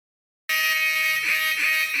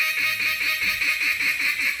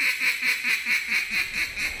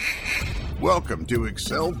Welcome to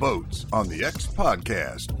Excel Boats on the X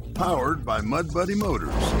Podcast, powered by Mud Buddy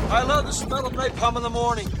Motors. I love the smell of napalm in the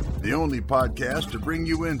morning. The only podcast to bring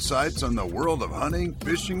you insights on the world of hunting,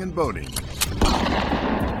 fishing, and boating.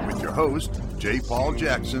 With your host, J. Paul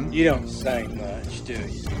Jackson. You don't say much, do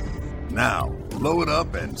you? Now, load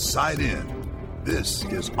up and sight in. This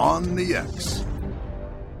is On the X.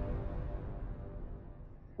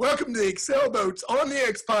 Welcome to the Excel Boats on the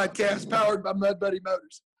X Podcast, powered by Mud Buddy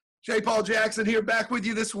Motors. J. Paul Jackson here, back with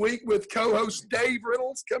you this week with co-host Dave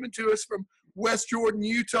Reynolds, coming to us from West Jordan,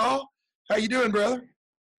 Utah. How you doing, brother?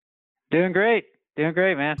 Doing great,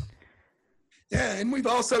 man. Yeah, and we've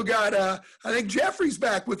also got, I think Jeffrey's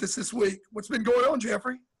back with us this week. What's been going on,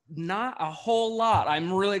 Jeffrey? Not a whole lot.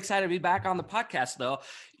 I'm really excited to be back on the podcast, though.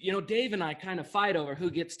 You know, Dave and I kind of fight over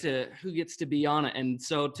who gets to be on it, and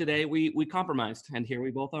so today we compromised, and here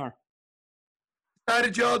we both are. How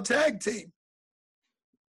did y'all tag team?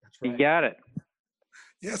 That's right. You got it.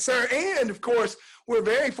 Yes, sir. And of course, we're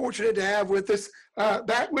very fortunate to have with us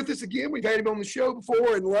back with us again. We've had him on the show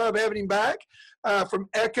before and love having him back from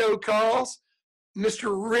Echo Calls,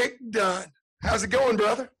 Mr. Rick Dunn. How's it going,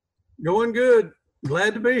 brother? Going good.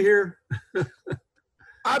 Glad to be here.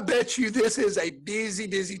 I bet you this is a busy,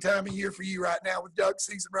 busy time of year for you right now with duck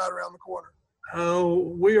season right around the corner.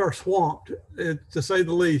 Oh, we are swamped, to say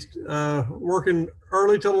the least, working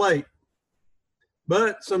early to late.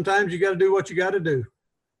 But sometimes you got to do what you got to do.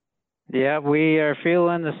 Yeah, we are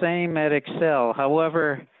feeling the same at Excel.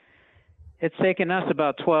 However, it's taken us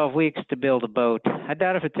about 12 weeks to build a boat. I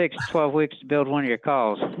doubt if it takes 12 weeks to build one of your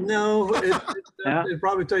calls. No, it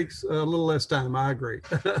probably takes a little less time. I agree.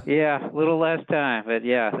 Yeah, a little less time, but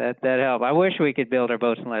yeah, that helped. I wish we could build our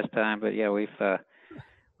boats in less time, but yeah, we've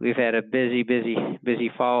had a busy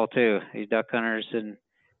fall too. These duck hunters, and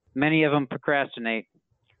many of them procrastinate.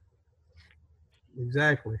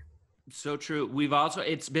 Exactly. So true.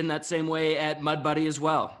 It's been that same way at Mud Buddy as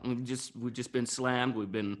well. We've just been slammed.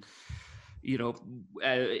 We've been,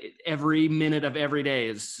 every minute of every day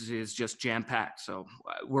is just jam packed. So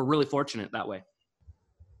we're really fortunate that way.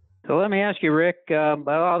 So let me ask you, Rick, about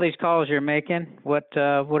all these calls you're making, what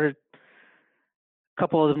are a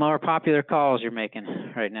couple of the more popular calls you're making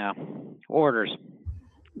right now? Orders.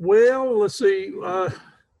 Well, let's see.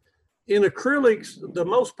 In acrylics, the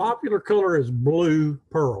most popular color is blue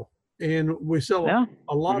pearl. And we sell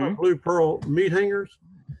a lot of blue pearl meat hangers.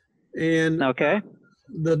 And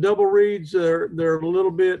the double reeds, they're a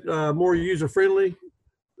little bit more user-friendly.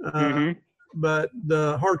 But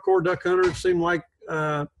the hardcore duck hunters seem like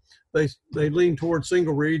they lean towards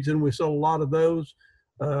single reeds, and we sell a lot of those.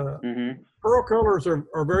 Pearl colors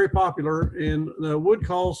are very popular, and the wood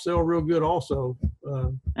calls sell real good also.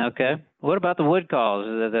 What about the wood calls?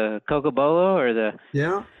 The Cocobolo or the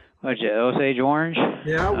Osage Orange?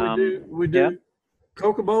 Yeah, we do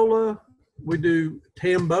Cocobolo. We do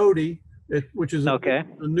Tamboti, which is a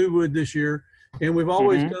new wood this year, and we've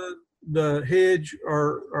always done the Hedge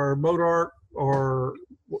or Boat Arc, or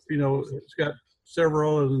it's got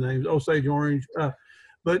several other names, Osage Orange.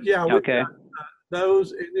 But yeah, we've got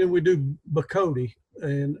those, and then we do Bacote,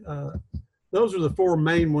 and those are the four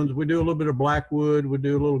main ones. We do a little bit of Blackwood, we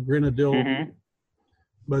do a little Grenadillo,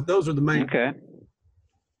 but those are the main.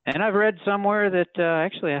 And I've read somewhere that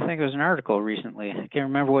actually, I think it was an article recently. I can't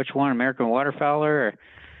remember which one, American Waterfowler.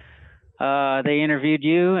 They interviewed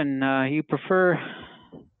you, and you prefer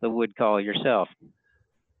the wood call yourself.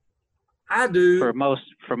 I do for most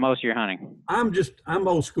of your hunting. I'm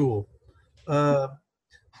old school. The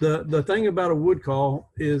thing about a wood call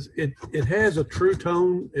is it has a true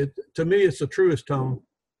tone. To me, it's the truest tone,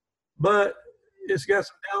 but it's got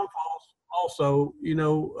some downfalls. Also,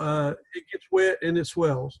 it gets wet and it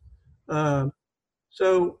swells.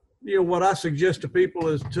 So, what I suggest to people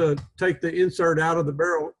is to take the insert out of the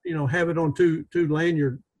barrel, have it on two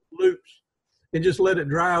lanyard loops, and just let it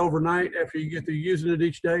dry overnight after you get through using it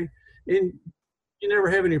each day. And you never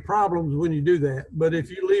have any problems when you do that. But if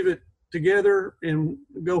you leave it together and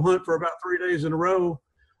go hunt for about 3 days in a row,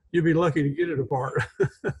 you'll be lucky to get it apart.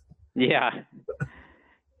 Yeah.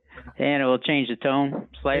 And it will change the tone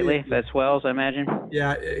slightly if that swells, I imagine.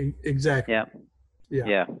 Yeah, exactly.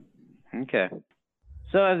 Yeah. Okay.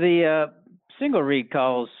 So the single reed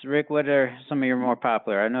calls, Rick, what are some of your more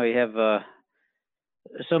popular? I know you have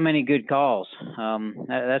so many good calls.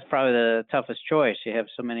 That's probably the toughest choice. You have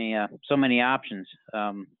so many options.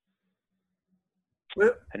 I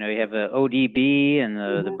know you have the ODB and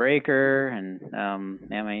the breaker, and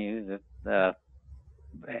the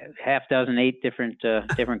half dozen, 8 different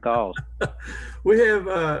calls. We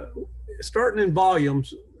have starting in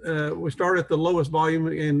volumes. We start at the lowest volume,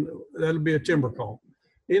 and that'll be a timber call.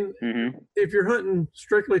 If you're hunting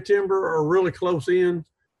strictly timber or really close in,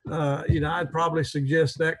 I'd probably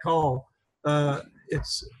suggest that call.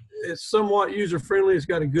 It's somewhat user friendly. It's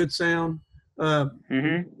got a good sound.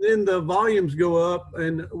 Then the volumes go up,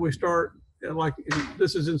 and we start like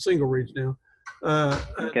this is in single reeds now.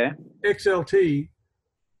 XLT.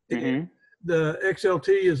 The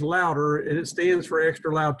XLT is louder, and it stands for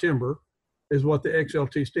extra loud timber, is what the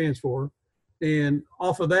XLT stands for. And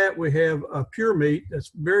off of that, we have a pure meat that's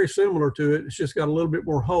very similar to it. It's just got a little bit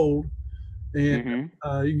more hold, and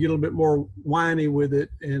you get a little bit more whiny with it,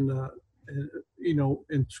 and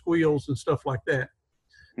squeals and stuff like that.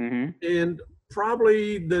 And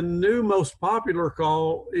probably the new most popular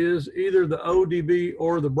call is either the ODB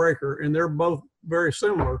or the breaker, and they're both very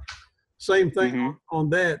similar. Same thing on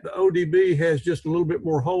that. The ODB has just a little bit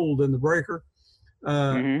more hold than the breaker.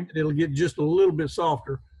 It'll get just a little bit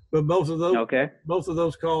softer. But both of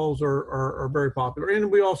those calls are very popular.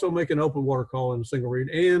 And we also make an open water call in a single reed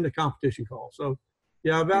and a competition call. So,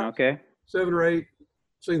 yeah, about 7 or 8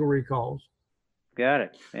 single reed calls. Got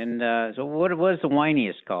it. And so what was the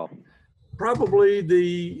whiniest call? Probably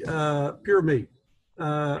the pure meat.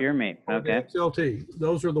 Pure meat. Okay. The XLT.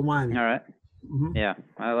 Those are the whiny. All right. Yeah,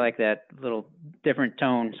 I like that little different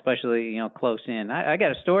tone, especially close in. I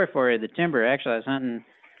got a story for you. The timber. Actually, I was hunting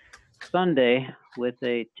Sunday with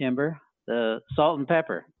a timber, the salt and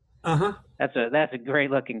pepper. That's a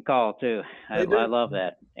great looking call too. I love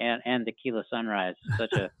that. And tequila sunrise,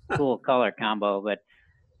 such a cool color combo. But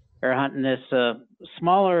we're hunting this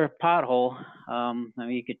smaller pothole.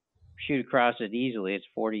 You could shoot across it easily. It's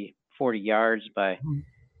 40 yards by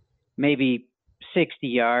maybe 60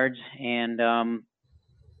 yards, and I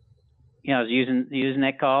was using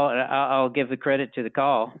that call. I'll give the credit to the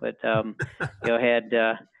call, but this is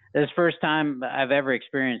the first time I've ever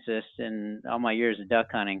experienced this in all my years of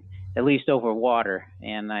duck hunting, at least over water,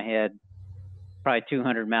 and I had probably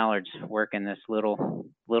 200 mallards working this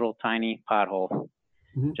little tiny pothole,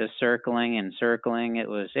 just circling and circling. It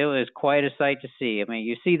was quite a sight to see. I mean,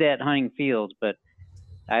 you see that hunting fields, but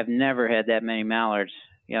I've never had that many mallards,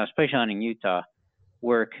 especially hunting Utah,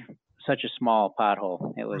 work such a small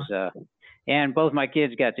pothole. It was, and both my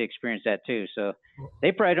kids got to experience that too. So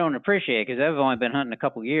they probably don't appreciate it because I've only been hunting a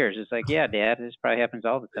couple of years. It's like, yeah, Dad, this probably happens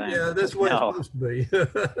all the time. Yeah, that's what it's supposed to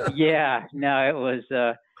be. Yeah, no,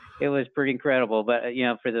 it was pretty incredible. But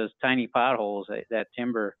for those tiny potholes, that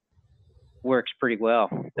timber works pretty well.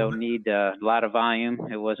 Don't need a lot of volume.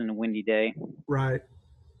 It wasn't a windy day. Right.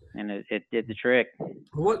 And it did the trick.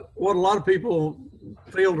 What a lot of people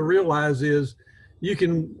fail to realize is you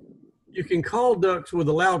can call ducks with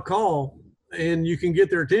a loud call, and you can get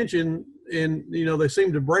their attention, and they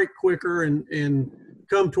seem to break quicker and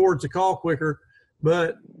come towards the call quicker.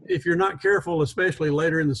 But if you're not careful, especially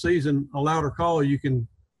later in the season, a louder call, you can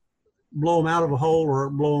blow them out of a hole or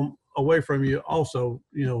blow them away from you also,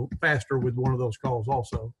 faster with one of those calls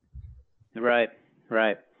also. Right.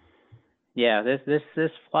 Yeah,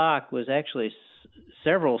 this flock was actually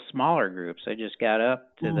several smaller groups. I just got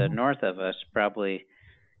up to the north of us, probably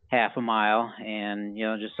half a mile, and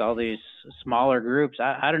just all these smaller groups.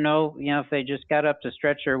 I don't know, if they just got up to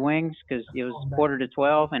stretch their wings, because it was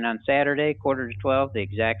 11:45, and on Saturday 11:45, the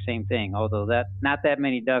exact same thing. Although not that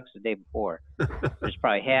many ducks the day before. There's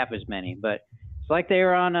probably half as many, but it's like they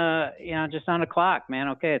were on just on a clock, man.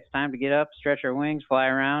 Okay, it's time to get up, stretch our wings, fly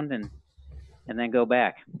around, and then go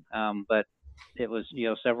back. But it was,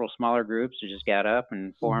 several smaller groups who just got up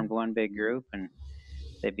and formed one big group, and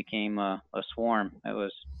they became a swarm. It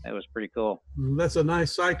was pretty cool. That's a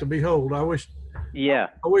nice sight to behold. I wished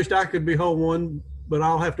I could behold one, but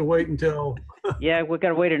I'll have to wait until. Yeah, we got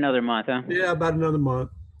to wait another month, huh? Yeah, about another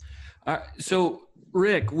month. So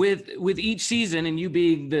Rick, with each season, and you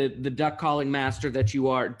being the duck calling master that you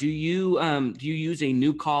are, do you use a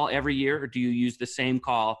new call every year, or do you use the same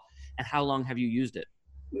call? And how long have you used it?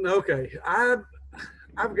 Okay, I've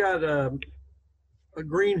got a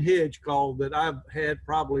green hedge call that I've had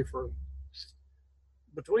probably for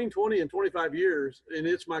between 20 and 25 years, and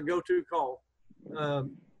it's my go-to call.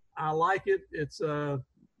 I like it. It's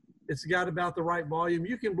got about the right volume.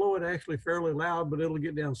 You can blow it actually fairly loud, but it'll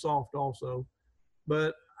get down soft also.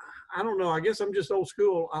 But I don't know. I guess I'm just old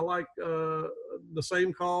school. I like the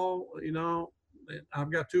same call. I've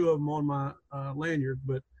got 2 of them on my lanyard,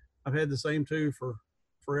 but I've had the same 2 for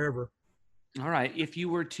forever. All right. If you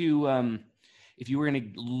were going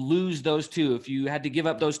to lose those 2, if you had to give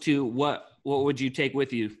up those 2, what would you take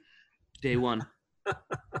with you day one?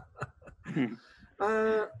 I'm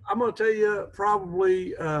going to tell you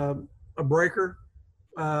probably a breaker.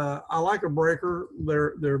 I like a breaker.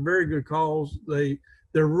 They're very good calls. They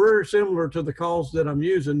they're very similar to the calls that I'm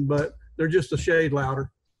using, but they're just a shade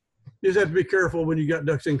louder. You just have to be careful when you got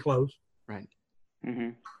ducks in close. Right. Hmm.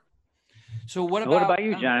 So what What about about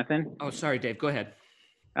you, Jonathan? Oh, sorry, Dave. Go ahead.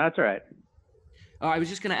 That's all right. I was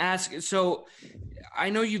just going to ask. So I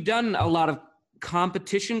know you've done a lot of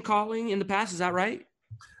competition calling in the past. Is that right?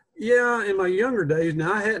 Yeah, in my younger days.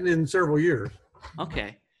 Now, I hadn't in several years.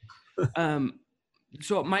 Okay.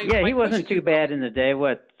 So my Yeah, my he wasn't question- too bad in the day.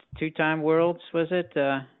 What, 2-time worlds was it?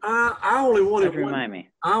 I only won it Remind me.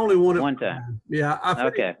 I only won it One time. Yeah,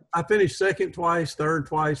 Okay. I finished second twice, third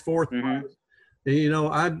twice, fourth Mhm. twice. And, you know,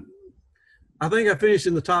 I think I finished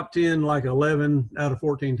in the top 10 like 11 out of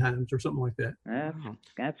 14 times or something like that. Wow.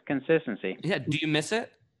 That's consistency. Yeah. Do you miss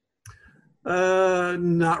it?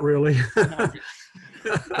 Not really.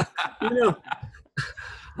 You know,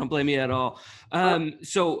 Don't blame me at all.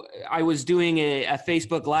 So I was doing a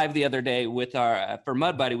Facebook Live the other day with for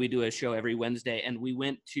Mud Buddy. We do a show every Wednesday, and we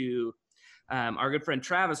went to our good friend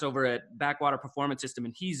Travis over at Backwater Performance System,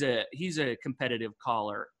 and he's a competitive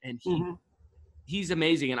caller, and he's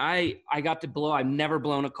amazing. And I got to blow. I've never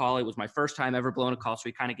blown a call. It was my first time ever blowing a call, so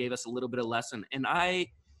he kind of gave us a little bit of lesson. And I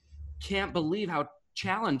can't believe how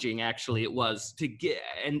challenging actually it was to get.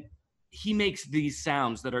 And he makes these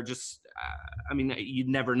sounds that are just. I mean, you'd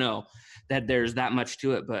never know that there's that much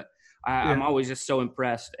to it, but I'm always just so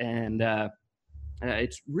impressed, and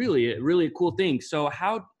it's really a cool thing. So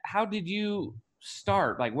how did you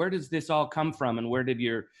start? Like, where does this all come from, and where did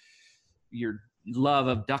your love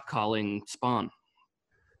of duck calling spawn?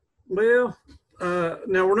 well,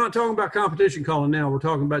 now we're not talking about competition calling now. We're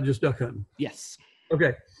talking about just duck hunting. Yes.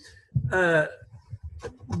 Okay.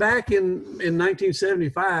 Back in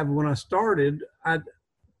 1975, when I started,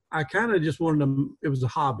 I kind of just wanted to, it was a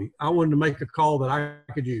hobby. I wanted to make a call that I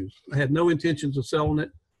could use. I had no intentions of selling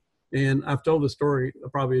it. And I've told the story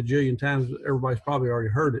probably a jillion times. Everybody's probably already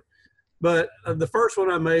heard it. But the first one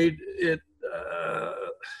I made, it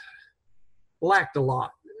lacked a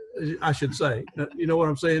lot, I should say. You know what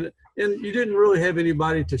I'm saying? And you didn't really have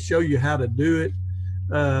anybody to show you how to do it.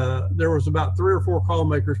 There was about 3 or 4 call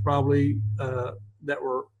makers probably that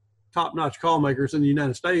were top-notch call makers in the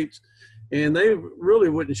United States. And they really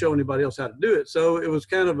wouldn't show anybody else how to do it. So it was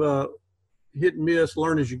kind of a hit and miss,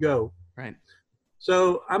 learn as you go. Right.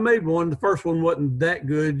 So I made one. The first one wasn't that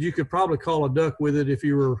good. You could probably call a duck with it if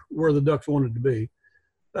you were where the ducks wanted to be.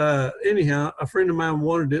 Anyhow, a friend of mine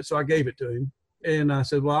wanted it, so I gave it to him. And I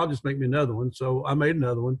said, well, I'll just make me another one. So I made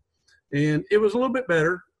another one. And it was a little bit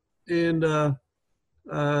better. And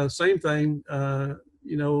same thing,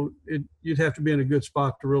 you know, you'd have to be in a good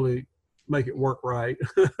spot to really make it work right.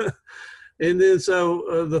 And then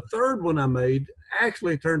so the third one I made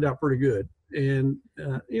actually turned out pretty good. And,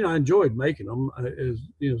 you know, I enjoyed making them as,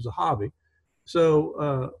 you know, as a hobby.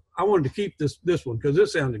 So I wanted to keep this one because it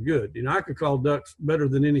sounded good. You know, I could call ducks better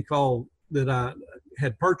than any call that I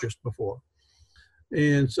had purchased before.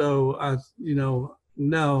 And so I, you know,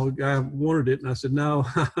 no, I wanted it. And I said, no,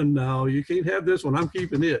 no, you can't have this one. I'm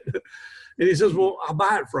keeping it. And he says, well, I'll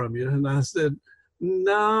buy it from you. And I said,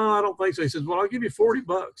 no, I don't think so. He says, well, I'll give you $40.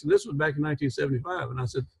 And this was back in 1975. And I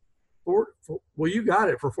said, well, you got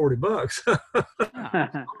it for $40.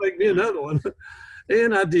 I'll make me another one.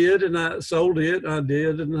 And I did, and I sold it. I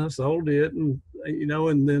did, and I sold it. And, you know,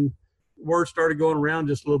 and then word started going around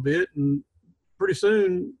just a little bit. And pretty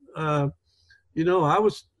soon, you know, I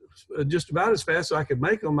was just about as fast as I could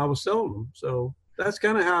make them. I was selling them. So that's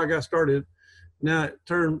kind of how I got started. Now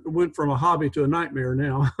it went from a hobby to a nightmare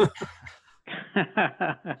now.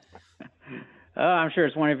 Oh, I'm sure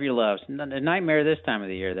it's one of your loves. A nightmare this time of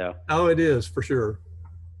the year, though. Oh, it is for sure.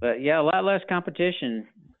 But yeah, a lot less competition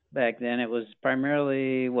back then. It was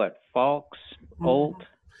primarily what, Falks, Holt.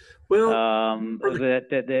 Well,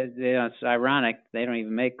 It's ironic they don't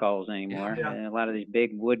even make calls anymore. Yeah. And a lot of these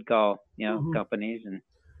big wood call, you know, companies,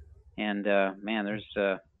 and man, there's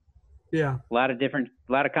yeah, a lot of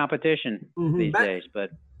competition these days.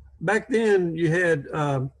 But back then you had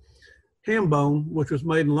Hambone, which was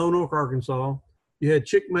made in Lone Oak, Arkansas. You had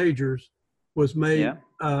Chick Majors, was made,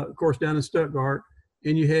 of course, down in Stuttgart.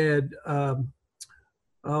 And you had,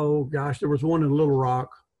 oh gosh, there was one in Little Rock.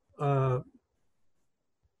 I'm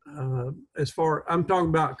talking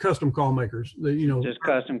about custom call makers. You know, just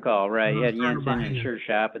custom call, right? You had started by Jensen and hand. Sure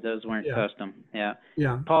Shop, but those weren't custom. Yeah.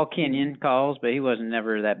 Yeah. Paul Kenyon calls, but he wasn't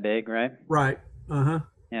never that big, right? Right.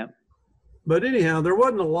 Yeah. But anyhow, there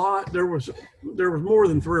wasn't a lot. There was more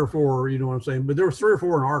than 3 or 4. You know what I'm saying? But there was 3 or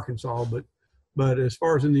 4 in Arkansas. But as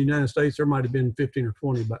far as in the United States, there might have been 15 or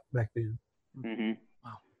 20 back then. Mm-hmm.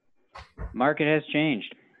 Wow. Market has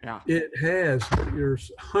changed. Yeah. It has. There's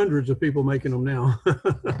hundreds of people making them now.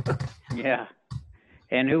 Yeah.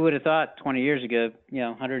 And who would have thought 20 years ago,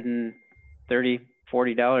 $130,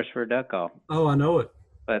 $40 for a duck call. Oh, I know it.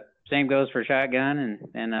 But same goes for shotgun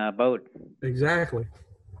and boat. Exactly.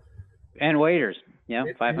 And waders,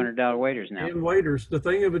 $500 waders now. And waders. The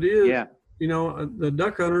thing of it is, the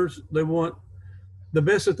duck hunters, they want the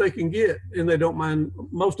best that they can get, and they don't mind.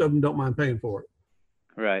 Most of them don't mind paying for it.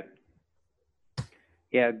 Right.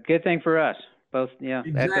 Yeah, good thing for us, both.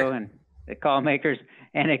 Exactly. Echo and the call makers,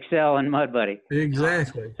 and Excel and Mud Buddy.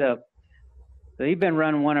 Exactly. So you've been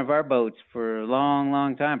running one of our boats for a long,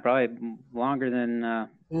 long time, probably longer than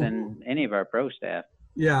any of our pro staff.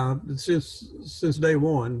 Yeah, since day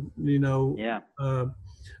one, Yeah.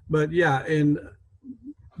 But yeah, and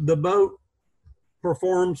the boat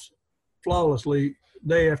performs flawlessly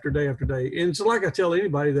day after day after day. And it's like I tell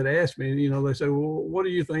anybody that asks me, they say, well, what do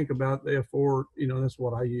you think about the F4? That's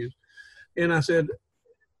what I use. And I said,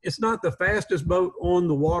 it's not the fastest boat on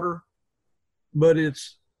the water, but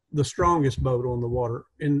it's the strongest boat on the water,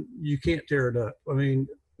 and you can't tear it up. I mean,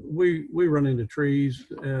 we run into trees,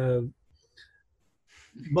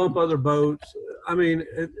 bump other boats. I mean,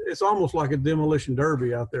 it's almost like a demolition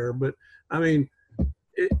derby out there, but I mean,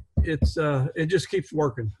 it just keeps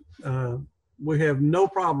working. We have no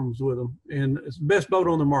problems with them, and it's the best boat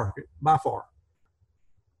on the market by far.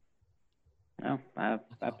 Well, I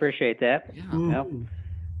appreciate that. Yeah. Mm-hmm.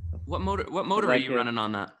 What motor are you running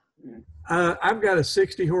on that? I've got a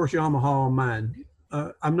 60-horse Yamaha on mine.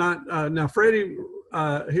 I'm not now. Freddie,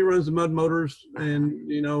 he runs the mud motors,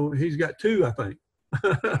 and he's got two, I think.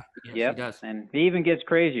 Yes, yep, he does. and he even gets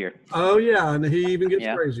crazier. Oh yeah, and he even gets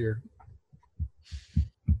crazier.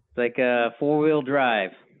 It's like a 4-wheel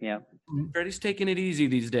drive. Yeah. Freddie's taking it easy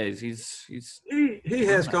these days. He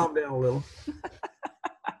has calmed down a little.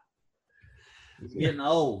 He's getting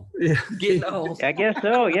old. Yeah, getting old. I guess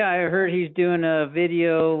so. Yeah, I heard he's doing a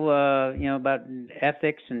video, about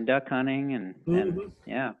ethics and duck hunting, and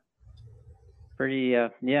yeah, pretty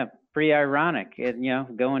ironic.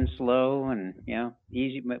 Going slow and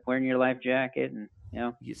easy, wearing your life jacket, and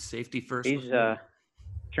Get safety first. he's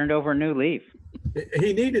turned over a new leaf.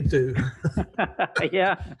 he needed to.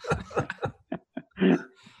 Yeah.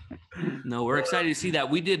 No, we're excited to see that.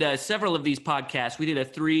 We did several of these podcasts. We did a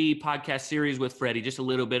 3-podcast series with Freddie just a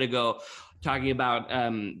little bit ago, talking about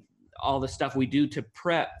all the stuff we do to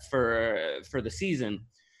prep for the season,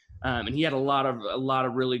 and he had a lot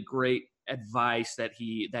of really great advice that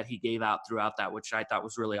he gave out throughout that, which I thought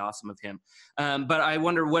was really awesome of him. But I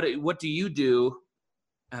wonder what do you do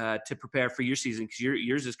to prepare for your season? Because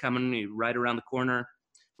yours is coming right around the corner.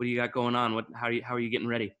 What do you got going on? How are you getting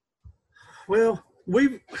ready? Well,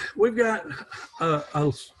 we've got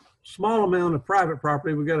a small amount of private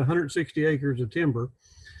property. We've got 160 acres of timber,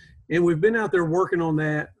 and we've been out there working on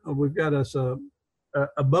that. We've got us a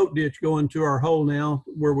boat ditch going to our hole now,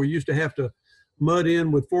 where we used to have to mud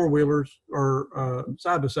in with 4-wheelers or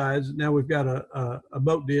side-by-sides. Now we've got a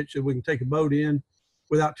boat ditch that we can take a boat in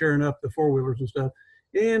without tearing up the 4-wheelers and stuff.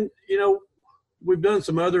 And, we've done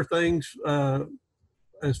some other things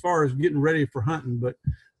as far as getting ready for hunting, but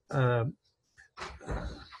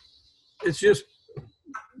it's just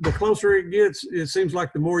the closer it gets, it seems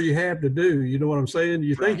like the more you have to do. You know what I'm saying?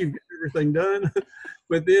 You think you've got everything done,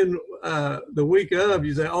 but then the week of,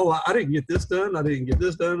 you say, oh, I didn't get this done. I didn't get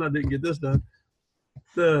this done. I didn't get this done.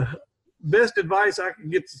 The best advice I can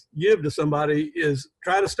give to somebody is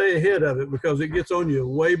try to stay ahead of it, because it gets on you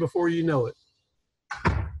way before you know it.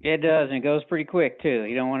 It does, and it goes pretty quick too.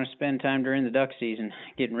 You don't want to spend time during the duck season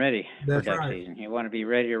getting ready for duck season. You want to be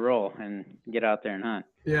ready to roll and get out there and hunt.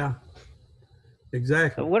 Yeah,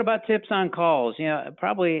 exactly. So what about tips on calls?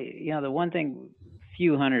 Probably, the one thing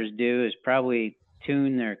few hunters do is probably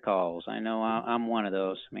tune their calls. I know I'm one of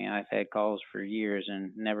those. I mean, I've had calls for years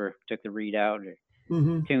and never took the read out or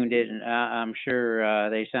tuned it. And I'm sure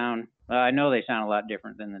they sound, I know they sound a lot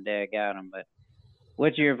different than the day I got them, but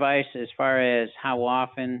what's your advice as far as how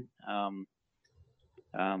often,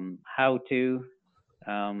 how to?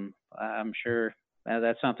 I'm sure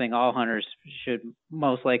that's something all hunters should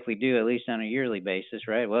most likely do, at least on a yearly basis,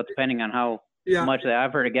 right? Well, depending on how much that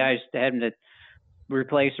I've heard of guys having to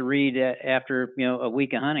replace a reed after a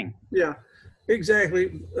week of hunting. Yeah,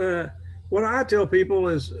 exactly. What I tell people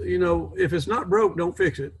is, if it's not broke, don't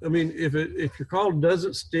fix it. I mean, if your call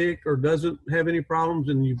doesn't stick or doesn't have any problems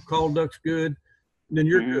and you've called ducks good, then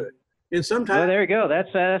you're good. And sometimes, well, there you go.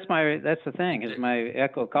 That's the thing is my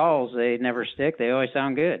Echo calls, they never stick. They always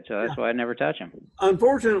sound good. So that's why I never touch them.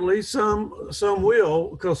 Unfortunately, some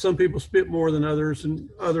will, because some people spit more than others and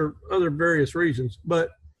other various reasons.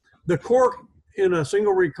 But the cork in a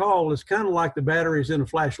single reed call is kind of like the batteries in a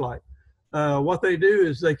flashlight. What they do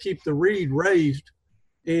is they keep the reed raised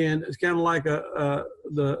and it's kind of like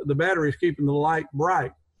the battery's keeping the light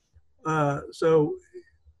bright. So,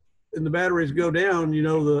 and the batteries go down, you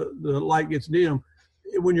know, the light gets dim.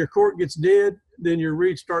 When your cork gets dead, then your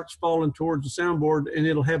reed starts falling towards the soundboard, and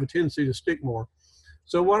it'll have a tendency to stick more.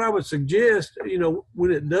 So what I would suggest, you know,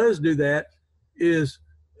 when it does do that is,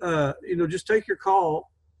 you know, just take your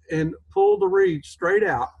call and pull the reed straight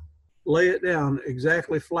out, lay it down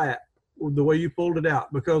exactly flat the way you pulled it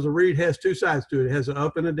out, because a reed has two sides to it. It has an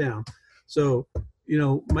up and a down. So, you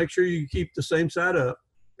know, make sure you keep the same side up,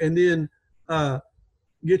 and then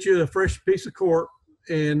get you a fresh piece of cork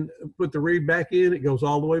and put the reed back in. It goes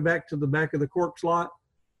all the way back to the back of the cork slot.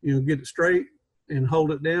 You know, get it straight and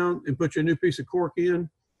hold it down and put your new piece of cork in.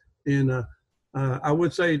 And I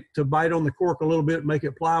would say to bite on the cork a little bit, make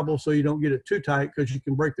it pliable so you don't get it too tight, because you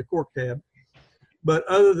can break the cork tab. But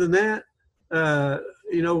other than that,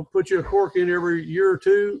 you know, put your cork in every year or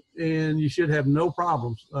two and you should have no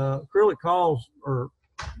problems. Acrylic calls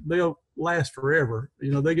they'll last forever.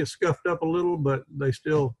 You know, they get scuffed up a little, but they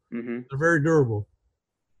still, they're very durable.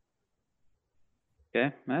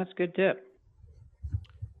 Okay, that's a good tip.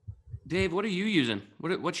 Dave, what are you using?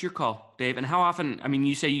 What's your call, Dave? And how often, I mean,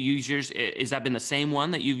 you say you use yours. Has that been the same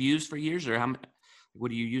one that you've used for years, or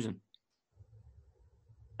what are you using?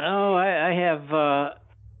 Oh, I have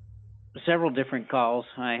several different calls.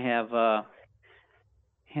 I have,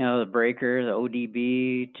 you know, the breaker, the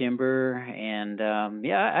ODB, timber, and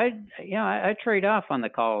I trade off on the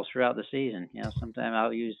calls throughout the season. You know, sometimes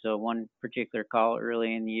I'll use one particular call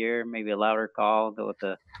early in the year, maybe a louder call, go with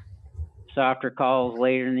the softer calls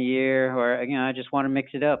later in the year, or, you know, I just want to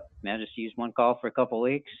mix it up. I just use one call for a couple of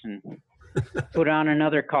weeks and put on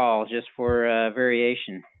another call just for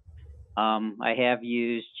variation. I have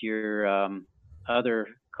used your other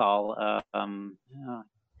call.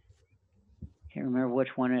 Can't remember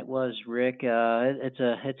which one it was, Rick. It's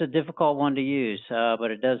a difficult one to use, but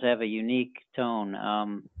it does have a unique tone.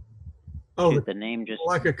 The name just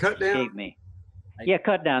like a cut down. escaped me. Yeah,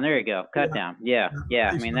 cut down. There you go. Cut down. Yeah.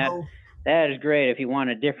 I mean that is great if you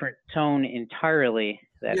want a different tone entirely.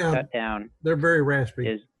 That cut down. They're very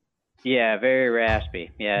raspy. Very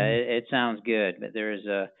raspy. Yeah, it sounds good, but there's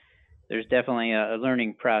definitely a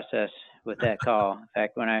learning process with that call. In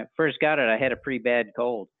fact, when I first got it, I had a pretty bad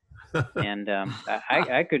cold, and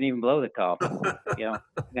I couldn't even blow the call. You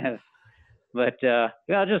know, but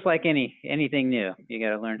well, just like anything new, you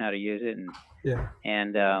got to learn how to use it,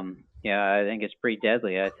 and I think it's pretty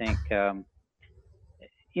deadly. I think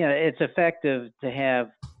it's effective to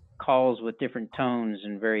have calls with different tones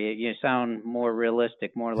and you sound more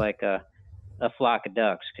realistic, more like a flock of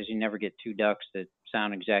ducks, because you never get two ducks that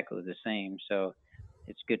sound exactly the same. So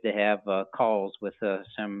it's good to have calls with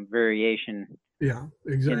some variation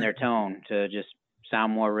in their tone to just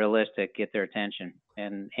sound more realistic, get their attention,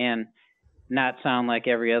 and not sound like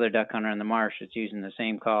every other duck hunter in the marsh that's using the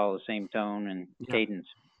same call, the same tone and cadence.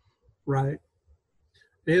 Right.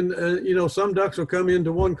 And, some ducks will come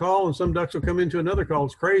into one call and some ducks will come into another call.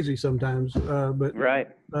 It's crazy sometimes. But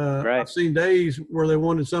I've seen days where they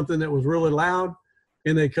wanted something that was really loud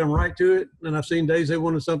and they come right to it. And I've seen days they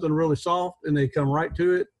wanted something really soft and they come right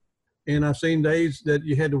to it. And I've seen days that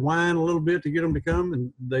you had to whine a little bit to get them to come,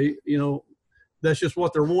 and they, that's just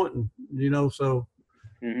what they're wanting, so.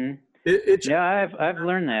 Mm-hmm. I've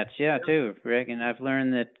learned that, too, Rick. And I've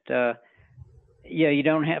learned that, you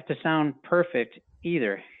don't have to sound perfect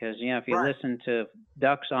either, because if you listen to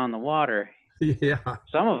ducks on the water,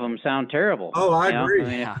 some of them sound terrible. Oh, I agree. I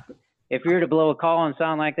mean, if you were to blow a call and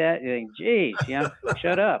sound like that, you think, geez,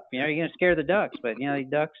 shut up. You're going to scare the ducks. But these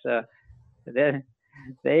ducks,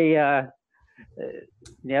 they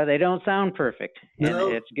don't sound perfect,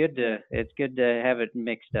 and it's good to have it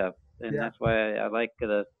mixed up, and that's why I like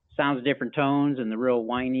the sounds different tones and the real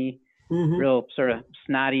whiny, real sort of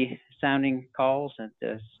snotty sounding calls. And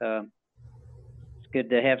it's good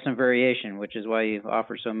to have some variation, which is why you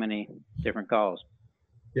offer so many different calls.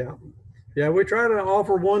 Yeah, we try to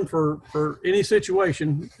offer one for any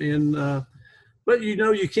situation, and but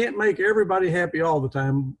you can't make everybody happy all the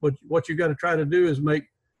time. But what you got to try to do is make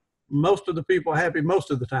most of the people happy most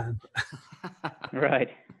of the time. Right.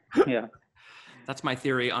 Yeah. That's my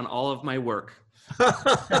theory on all of my work.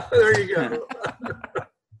 There you go.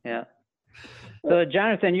 Yeah. So,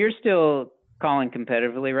 Jonathan, you're still calling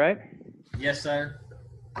competitively, right? Yes, sir.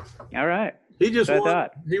 All right. He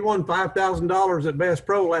won $5,000 at Bass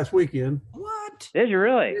Pro last weekend. What? Did you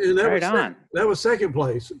really? And that was second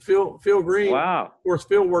place. Phil Green. Wow. Of course,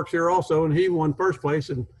 Phil works here also, and he won first place.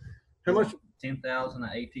 And how much? 10,000 an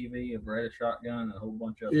ATV, a Beretta shotgun, and a whole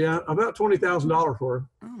bunch of. Yeah, about $20,000 for it.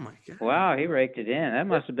 Oh my God. Wow, he raked it in. That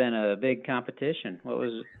must have been a big competition. What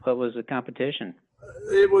was the competition?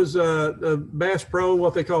 It was a Bass Pro,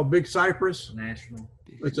 what they call Big Cypress. National.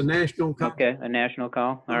 It's a national company. Okay, a national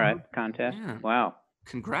call. All right, contest. Yeah. Wow.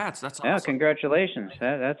 Congrats. That's Yeah, awesome. congratulations.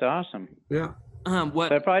 That's awesome. Yeah. What?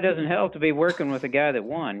 But it probably doesn't help to be working with a guy that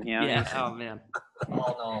won. You know? Yeah. Oh man.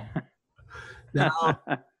 Oh, no. Now,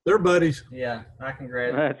 they're buddies. Yeah, I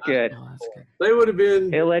congratulate. That's good. Oh, that's good. They would have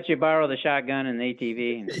been. He'll let you borrow the shotgun and the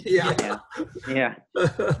ATV. And, Yeah.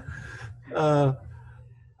 yeah.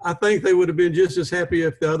 I think they would have been just as happy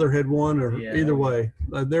if the other had won, or Yeah. either way.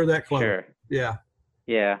 They're that close. Sure. Yeah.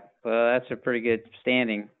 Yeah. Well, that's a pretty good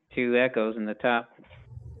standing. 2 Echoes in the top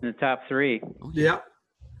 3. Yeah.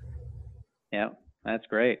 Yeah, that's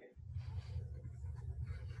great.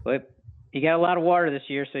 But you got a lot of water this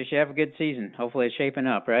year, so you should have a good season. Hopefully it's shaping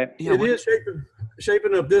up, right? Yeah. It is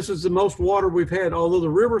shaping up. This is the most water we've had, although the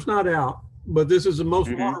river's not out, but this is the most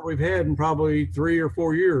Mhm. water we've had in probably 3 or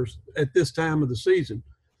 4 years at this time of the season.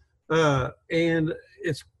 And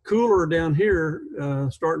it's cooler down here,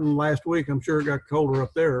 starting last week. I'm sure it got colder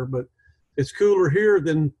up there, but it's cooler here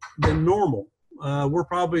than normal. We're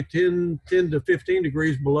probably 10 to 15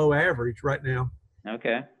 degrees below average right now.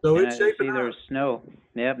 Okay. So And it's I shaping see up. there's snow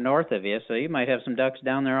up north of you, so you might have some ducks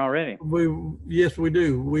down there already. Yes, we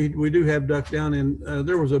do. We do have ducks down, and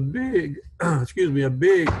there was a big, a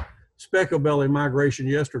big speckle belly migration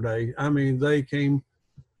yesterday. I mean, they came.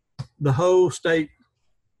 The whole state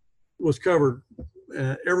was covered.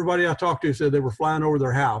 Everybody I talked to said they were flying over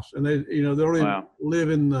their house, and they don't even Wow. live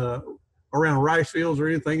in around rice fields or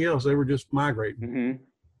anything else. They were just migrating.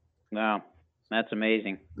 Mm-hmm. Wow, that's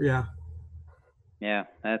amazing. Yeah. Yeah,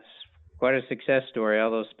 that's quite a success story.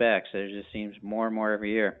 All those specs. There just seems more and more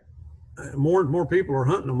every year. More and more people are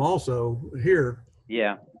hunting them also here.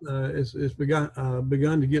 Yeah, It's begun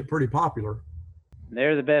to get pretty popular.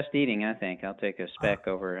 they're the best eating, I think. I'll take a speck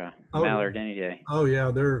over oh, mallard any day. Oh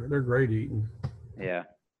yeah, they're great eating. Yeah.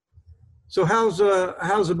 So how's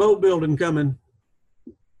the boat building coming?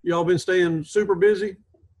 Y'all been staying super busy?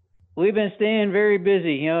 We've been staying very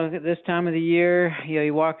busy. You know, this time of the year,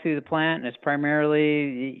 you walk through the plant and it's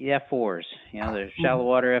primarily the F4s. You know, there's shallow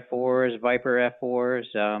water F4s, Viper F4s.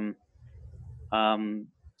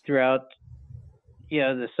 Throughout,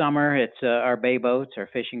 the summer, it's our bay boats, our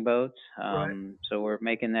fishing boats. Right. So we're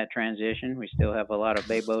making that transition. We still have a lot of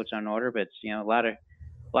bay boats on order, but it's, a lot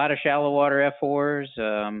of shallow water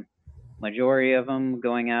F4s. Majority of them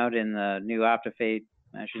going out in the new Optifade.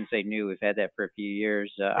 I shouldn't say new. We've had that for a few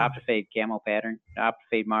years. Optifade camo pattern,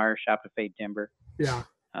 Optifade Marsh, Optifade Timber. Yeah.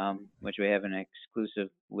 Which we have an exclusive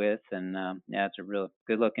with, and it's a real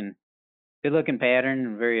good looking pattern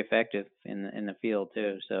and very effective in the field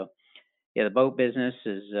too. So, the boat business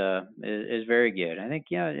is very good. I think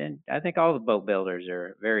and I think all the boat builders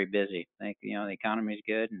are very busy. I think the economy is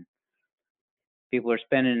good and people are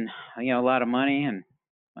spending a lot of money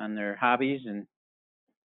on their hobbies and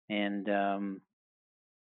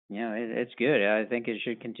it's good. I think it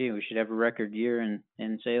should continue. We should have a record year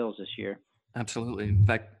in sales this year. Absolutely. In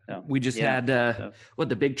fact, we just had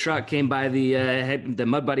the big truck came by the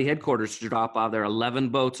Mud Buddy headquarters to drop off. There are 11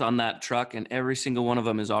 boats on that truck, and every single one of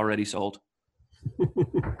them is already sold.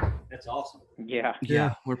 That's awesome. Yeah.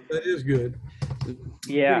 We're That is good.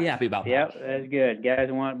 pretty happy about that. Yeah, that's good. Guys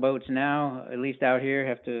who want boats now, at least out here,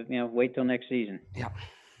 have to wait till next season. Yeah.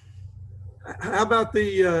 How about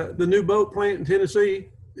the new boat plant in Tennessee?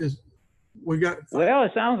 Well,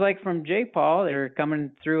 it sounds like from J. Paul, they're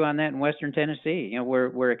coming through on that in Western Tennessee.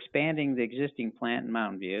 We're expanding the existing plant in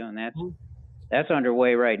Mountain View, and that's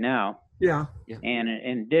underway right now. Yeah. And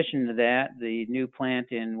in addition to that, the new plant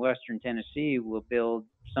in Western Tennessee will build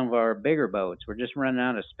some of our bigger boats. We're just running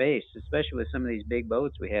out of space, especially with some of these big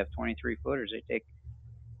boats we have, 23 footers.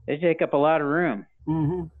 They take up a lot of room.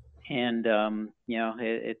 Mm-hmm. And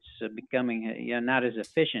it's becoming not as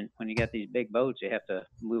efficient when you got these big boats. You have to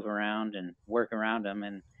move around and work around them,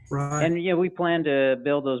 and Right. and we plan to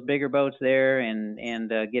build those bigger boats there and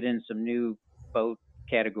get in some new boat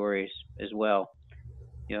categories as well.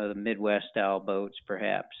 The Midwest style boats,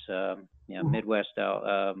 perhaps. Midwest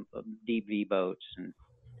style deep V boats, and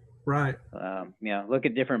Right. look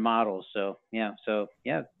at different models. So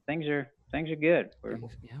things are good. We're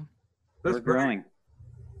That's we're growing.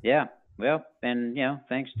 Yeah. Well, and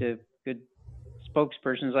thanks to good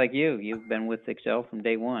spokespersons like you. You've been with Excel from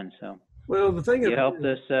day one, so Well, the thing you is, helped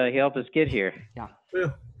us get here.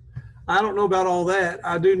 well, I don't know about all that.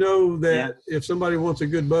 I do know that if somebody wants a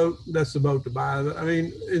good boat, that's the boat to buy. I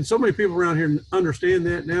mean, and so many people around here understand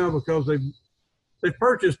that now because they've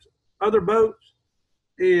purchased other boats,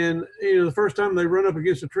 and the first time they run up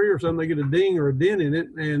against a tree or something, they get a ding or a dent in it,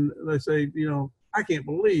 and they say, I can't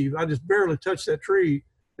believe I just barely touched that tree,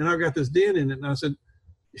 and I've got this dent in it. And I said,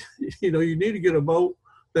 you need to get a boat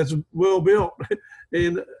that's well built.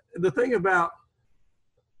 And the thing about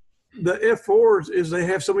the F4s is they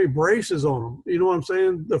have so many braces on them. You know what I'm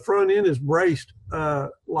saying? The front end is braced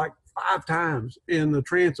like 5 times in the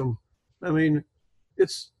transom. I mean,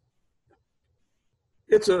 it's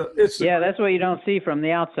that's what you don't see from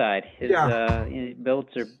the outside.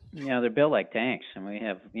 Boats are they're built like tanks, and we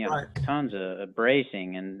have Right. tons of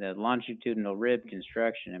bracing and the longitudinal rib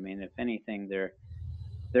construction. I mean, if anything,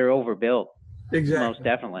 they're overbuilt. exactly. Most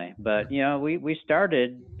definitely. But, we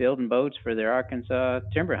started building boats for the Arkansas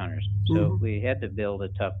timber hunters. So Mhm. we had to build a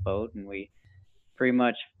tough boat, and we pretty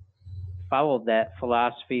much followed that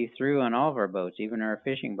philosophy through on all of our boats, even our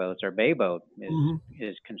fishing boats. Our bay boat Mhm.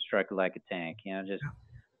 is constructed like a tank, just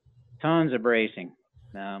tons of bracing.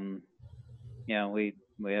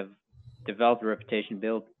 We have developed a reputation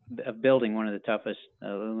of building one of the toughest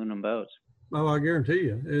aluminum boats. Oh, I guarantee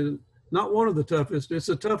you. It's not one of the toughest. It's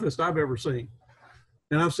the toughest I've ever seen.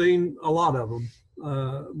 And I've seen a lot of them,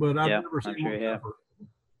 but I've never I'm seen sure one you have. tougher.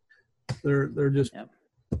 They're just, Yep.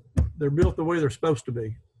 they're built the way they're supposed to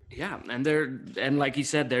be. Yeah, and like you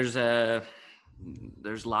said, there's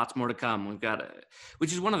lots more to come. We've got,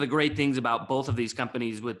 which is one of the great things about both of these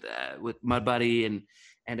companies with Mud Buddy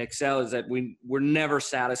and Excel is that we're never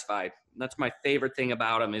satisfied. That's my favorite thing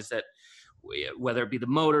about them is that whether it be the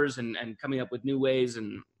motors and coming up with new ways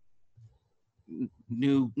and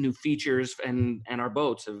new features and our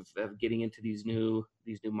boats of getting into these new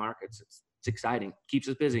markets. It's exciting. Keeps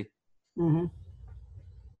us busy. Mm-hmm.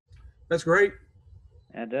 That's great.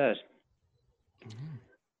 That does.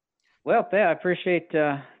 Well, Pat, I appreciate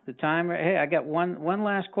the time. Hey, I got one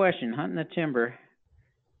last question. Hunting the timber,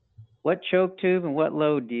 what choke tube and what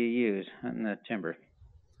load do you use hunting the timber?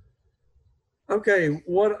 Okay,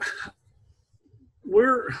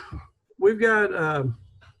 we've got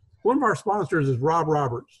one of our sponsors is Rob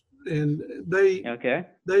Roberts, and they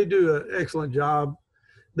do an excellent job.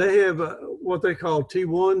 They have what they call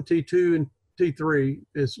T1, T2, and T3.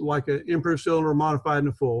 It's like an improved cylinder modified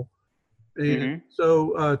in full. And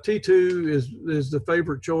so T2 is the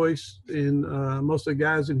favorite choice, and most of the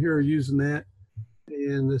guys in here are using that.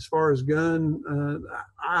 And as far as gun,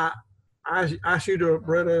 I shoot a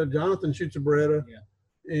Beretta. Jonathan shoots a Beretta,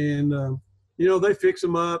 and they fix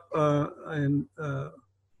them up and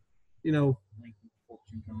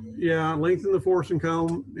lengthen the force and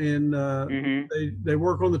comb, and they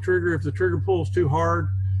work on the trigger. If the trigger pulls too hard,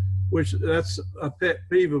 which that's a pet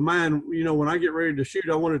peeve of mine. When I get ready to shoot,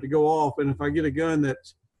 I want it to go off. And if I get a gun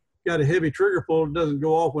that's got a heavy trigger pull, it doesn't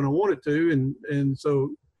go off when I want it to. And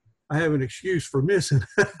so I have an excuse for missing.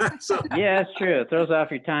 So, yeah, that's true. It throws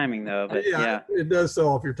off your timing though, but it does throw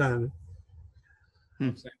off your timing.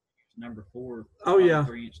 Number 4. Oh yeah.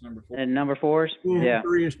 3-inch number 4. And number 4s? Yeah.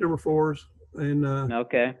 3-inch number 4s. And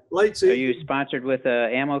okay. Late season. Are you sponsored with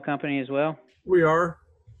an ammo company as well? We are.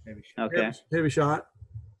 Heavy shot. Okay. Heavy shot.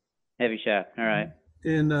 Heavy shot. All right.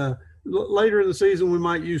 And later in the season, we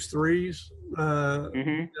might use 3s.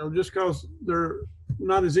 Just because they're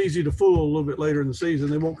not as easy to fool a little bit later in the season.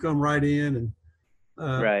 They won't come right in, and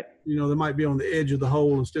right. They might be on the edge of the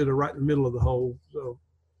hole instead of right in the middle of the hole. So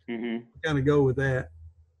kind of go with that.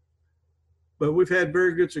 But we've had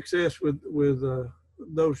very good success with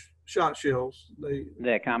those shot shells.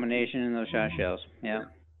 That combination in those shot shells. Yeah.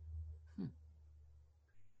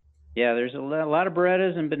 Yeah, there's a lot of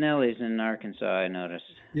Berettas and Benellis in Arkansas, I noticed.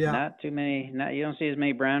 Yeah. Not too many. You don't see as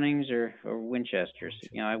many Brownings or Winchesters.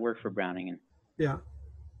 I work for Browning, and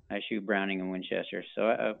I shoot Browning and Winchester.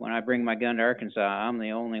 So when I bring my gun to Arkansas, I'm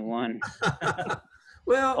the only one.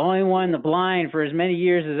 Only one in the blind for as many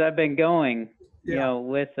years as I've been going.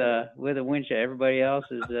 With a Winchester. Everybody else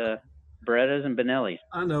is Berettas and Benellis.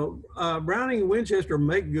 I know. Browning and Winchester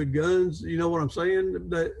make good guns. You know what I'm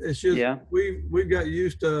saying? It's just we've got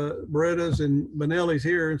used to Berettas and Benellis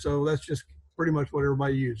here, and so that's just pretty much what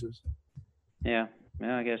everybody uses. Yeah.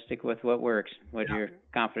 Well, I got to stick with what works, what you're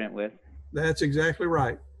confident with. That's exactly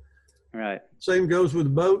right. Right. Same goes with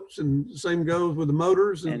the boats, and same goes with the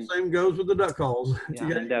motors, and same goes with the duck calls.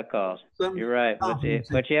 And duck calls. You're right.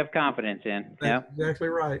 What you have confidence in. That's exactly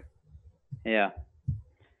right. Yeah.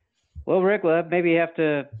 Well, Rick, maybe you have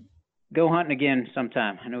to go hunting again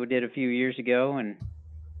sometime. I know we did a few years ago, and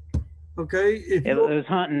it was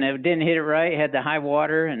hunting. It didn't hit it right. It had the high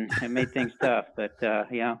water, and it made things tough. But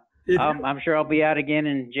I'm sure I'll be out again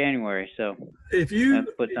in January. So if you have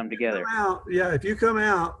to put something together. If you come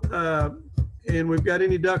out, and we've got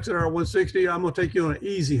any ducks that are 160, I'm going to take you on an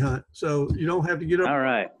easy hunt. So you don't have to get up. All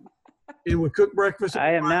right. And we cook breakfast.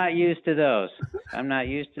 I am not used to those. I'm not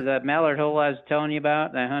used to that mallard hole I was telling you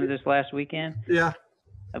about. I hunted this last weekend. Yeah.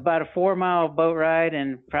 About a 4-mile boat ride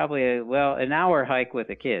and probably an hour hike with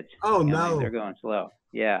the kids. Oh, no. They're going slow.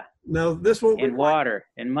 Yeah. No, this won't be in water,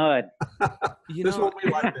 in mud. This won't be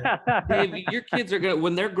like that. Dave, your kids are gonna,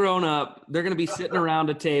 when they're grown up, they're gonna be sitting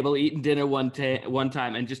around a table eating dinner one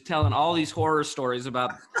time and just telling all these horror stories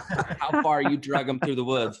about how far you drug them through the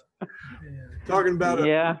woods. Talking about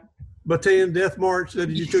a battalion death march that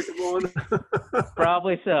you took them on.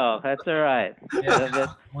 Probably so. That's all right.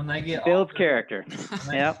 Yeah. When they get builds older, character.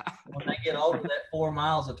 Yep. When they get older, that 4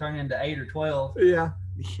 miles will turn into 8 or 12. Yeah.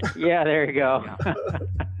 Yeah, there you go.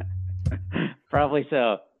 Probably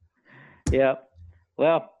so. Yep.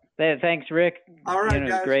 Well, thanks, Rick. All right,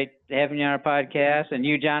 guys. Great having you on our podcast, and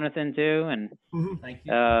you, Jonathan, too. And thank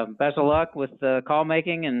you. Best of luck with call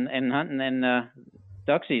making and hunting and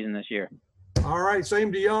duck season this year. All right,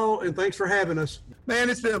 same to y'all, and thanks for having us. Man,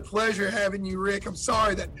 it's been a pleasure having you, Rick. I'm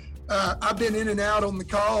sorry that I've been in and out on the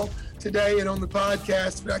call today and on the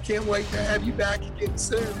podcast, but I can't wait to have you back again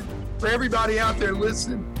soon. For everybody out there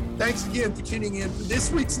listening, thanks again for tuning in for this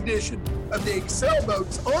week's edition of the Excel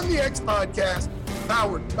Boats on the X podcast,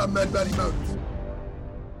 powered by Mud Buddy Motors.